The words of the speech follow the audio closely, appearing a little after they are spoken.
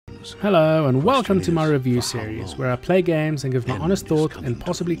Hello and welcome to my review series, where I play games and give my honest thoughts and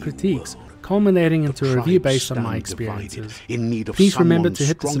possibly critiques, culminating into a review based on my experiences. Please remember to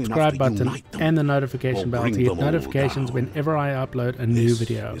hit the subscribe button and the notification bell to get notifications whenever I upload a new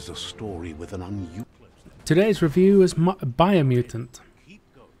video. Today's review is Biomutant,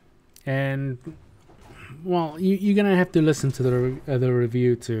 and well, you're gonna have to listen to the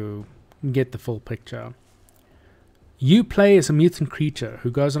review to get the full picture. You play as a mutant creature who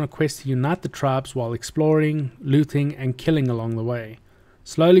goes on a quest to unite the tribes while exploring, looting, and killing along the way,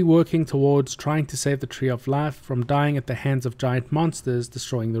 slowly working towards trying to save the Tree of Life from dying at the hands of giant monsters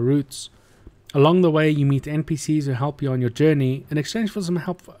destroying the roots. Along the way, you meet NPCs who help you on your journey in exchange for some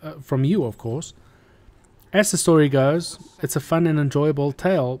help from you, of course. As the story goes, it's a fun and enjoyable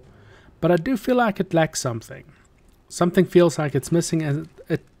tale, but I do feel like it lacks something. Something feels like it's missing and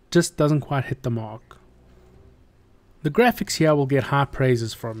it just doesn't quite hit the mark. The graphics here will get high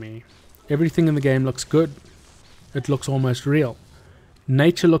praises from me. Everything in the game looks good. It looks almost real.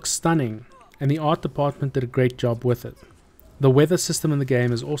 Nature looks stunning, and the art department did a great job with it. The weather system in the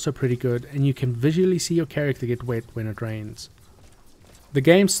game is also pretty good, and you can visually see your character get wet when it rains. The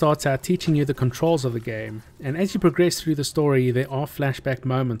game starts out teaching you the controls of the game, and as you progress through the story, there are flashback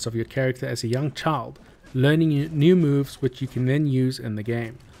moments of your character as a young child, learning new moves which you can then use in the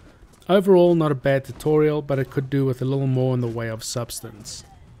game. Overall, not a bad tutorial, but it could do with a little more in the way of substance.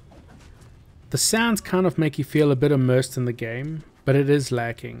 The sounds kind of make you feel a bit immersed in the game, but it is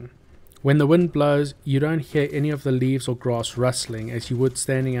lacking. When the wind blows, you don't hear any of the leaves or grass rustling as you would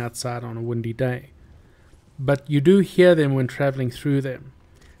standing outside on a windy day. But you do hear them when traveling through them.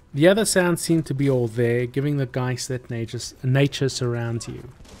 The other sounds seem to be all there, giving the guise that nature surrounds you.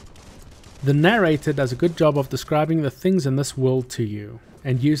 The narrator does a good job of describing the things in this world to you,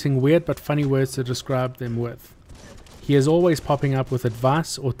 and using weird but funny words to describe them with. He is always popping up with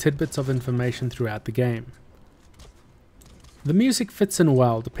advice or tidbits of information throughout the game. The music fits in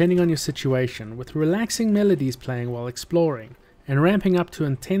well depending on your situation, with relaxing melodies playing while exploring, and ramping up to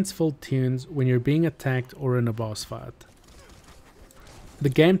intense full tunes when you're being attacked or in a boss fight. The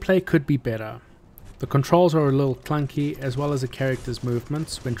gameplay could be better. The controls are a little clunky, as well as the character's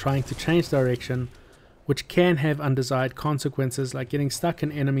movements when trying to change direction, which can have undesired consequences like getting stuck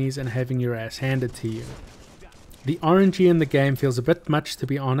in enemies and having your ass handed to you. The RNG in the game feels a bit much, to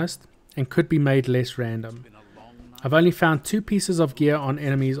be honest, and could be made less random. I've only found 2 pieces of gear on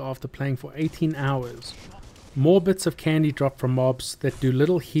enemies after playing for 18 hours. More bits of candy drop from mobs that do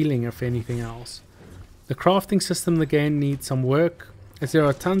little healing if anything else. The crafting system in the game needs some work, as there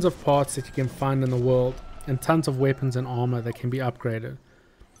are tons of parts that you can find in the world and tons of weapons and armor that can be upgraded.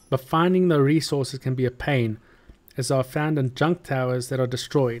 But finding the resources can be a pain, as they are found in junk towers that are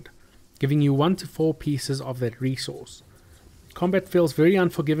destroyed, giving you 1 to 4 pieces of that resource. Combat feels very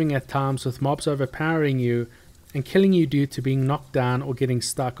unforgiving at times, with mobs overpowering you and killing you due to being knocked down or getting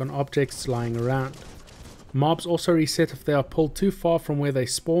stuck on objects lying around. Mobs also reset if they are pulled too far from where they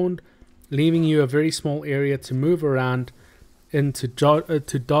spawned, leaving you a very small area to move around in to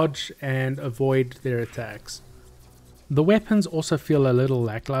dodge and avoid their attacks. The weapons also feel a little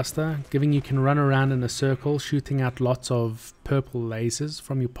lackluster, given you can run around in a circle shooting out lots of purple lasers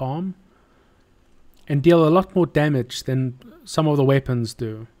from your palm, and deal a lot more damage than some of the weapons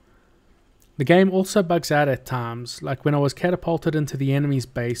do. The game also bugs out at times, like when I was catapulted into the enemy's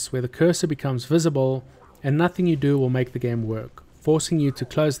base where the cursor becomes visible and nothing you do will make the game work, forcing you to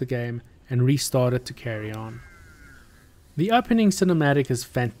close the game and restart it to carry on. The opening cinematic is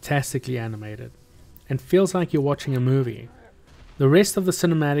fantastically animated and feels like you're watching a movie. The rest of the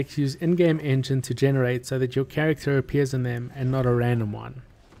cinematics use in-game engine to generate so that your character appears in them and not a random one.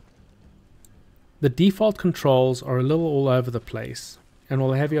 The default controls are a little all over the place and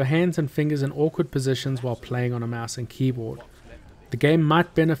will have your hands and fingers in awkward positions while playing on a mouse and keyboard. The game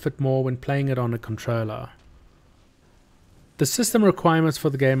might benefit more when playing it on a controller. The system requirements for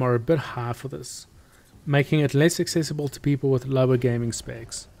the game are a bit high for this, making it less accessible to people with lower gaming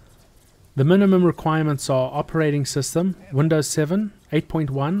specs. The minimum requirements are operating system, Windows 7,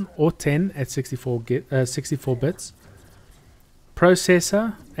 8.1 or 10 at 64 bits,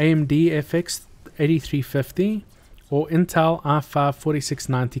 processor, AMD FX 8350 or Intel i5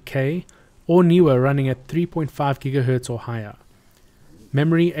 4690K or newer running at 3.5 GHz or higher,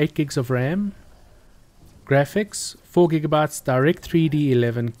 memory 8 GB of RAM, graphics 4 GB DirectX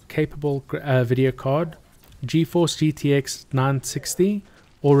 3D11 capable video card, GeForce GTX 960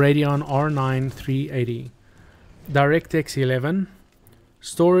 or Radeon R9 380, DirectX 11,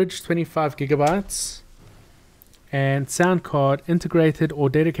 storage 25 GB, and sound card integrated or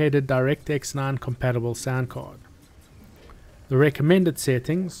dedicated DirectX 9 compatible sound card. the recommended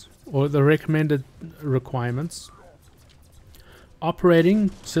settings or the recommended requirements.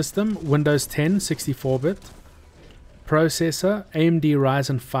 Operating system Windows 10 64-bit. Processor AMD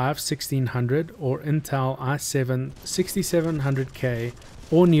Ryzen 5 1600 or Intel i7 6700K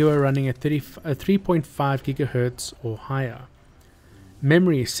or newer, running at 3.5 GHz or higher.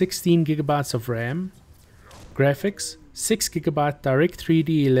 Memory 16 GB of RAM. Graphics 6 GB Direct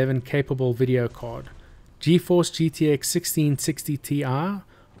 3D11 capable video card. GeForce GTX 1660 Ti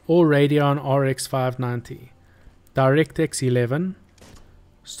or Radeon RX 590. DirectX 11.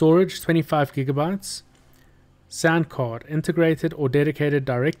 Storage 25 GB. Sound card, integrated or dedicated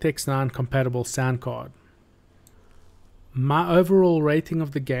DirectX 9 compatible sound card. My overall rating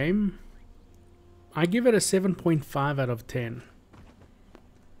of the game, I give it a 7.5 out of 10.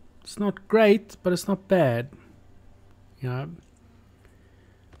 It's not great, but it's not bad. You know,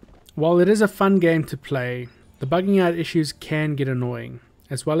 while it is a fun game to play, the bugging out issues can get annoying,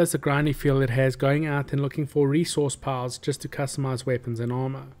 as well as the grindy feel it has going out and looking for resource piles just to customize weapons and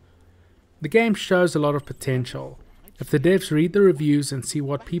armor. The game shows a lot of potential. If the devs read the reviews and see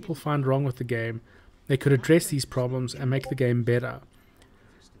what people find wrong with the game, they could address these problems and make the game better.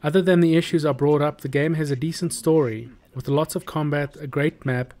 Other than the issues I brought up, the game has a decent story, with lots of combat, a great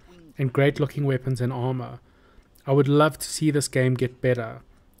map, and great looking weapons and armor. I would love to see this game get better,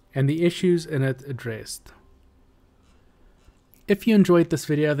 and the issues in it addressed. If you enjoyed this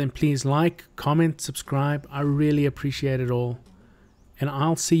video, then please like, comment, subscribe. I really appreciate it all. And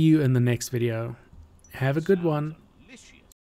I'll see you in the next video. Have a good one.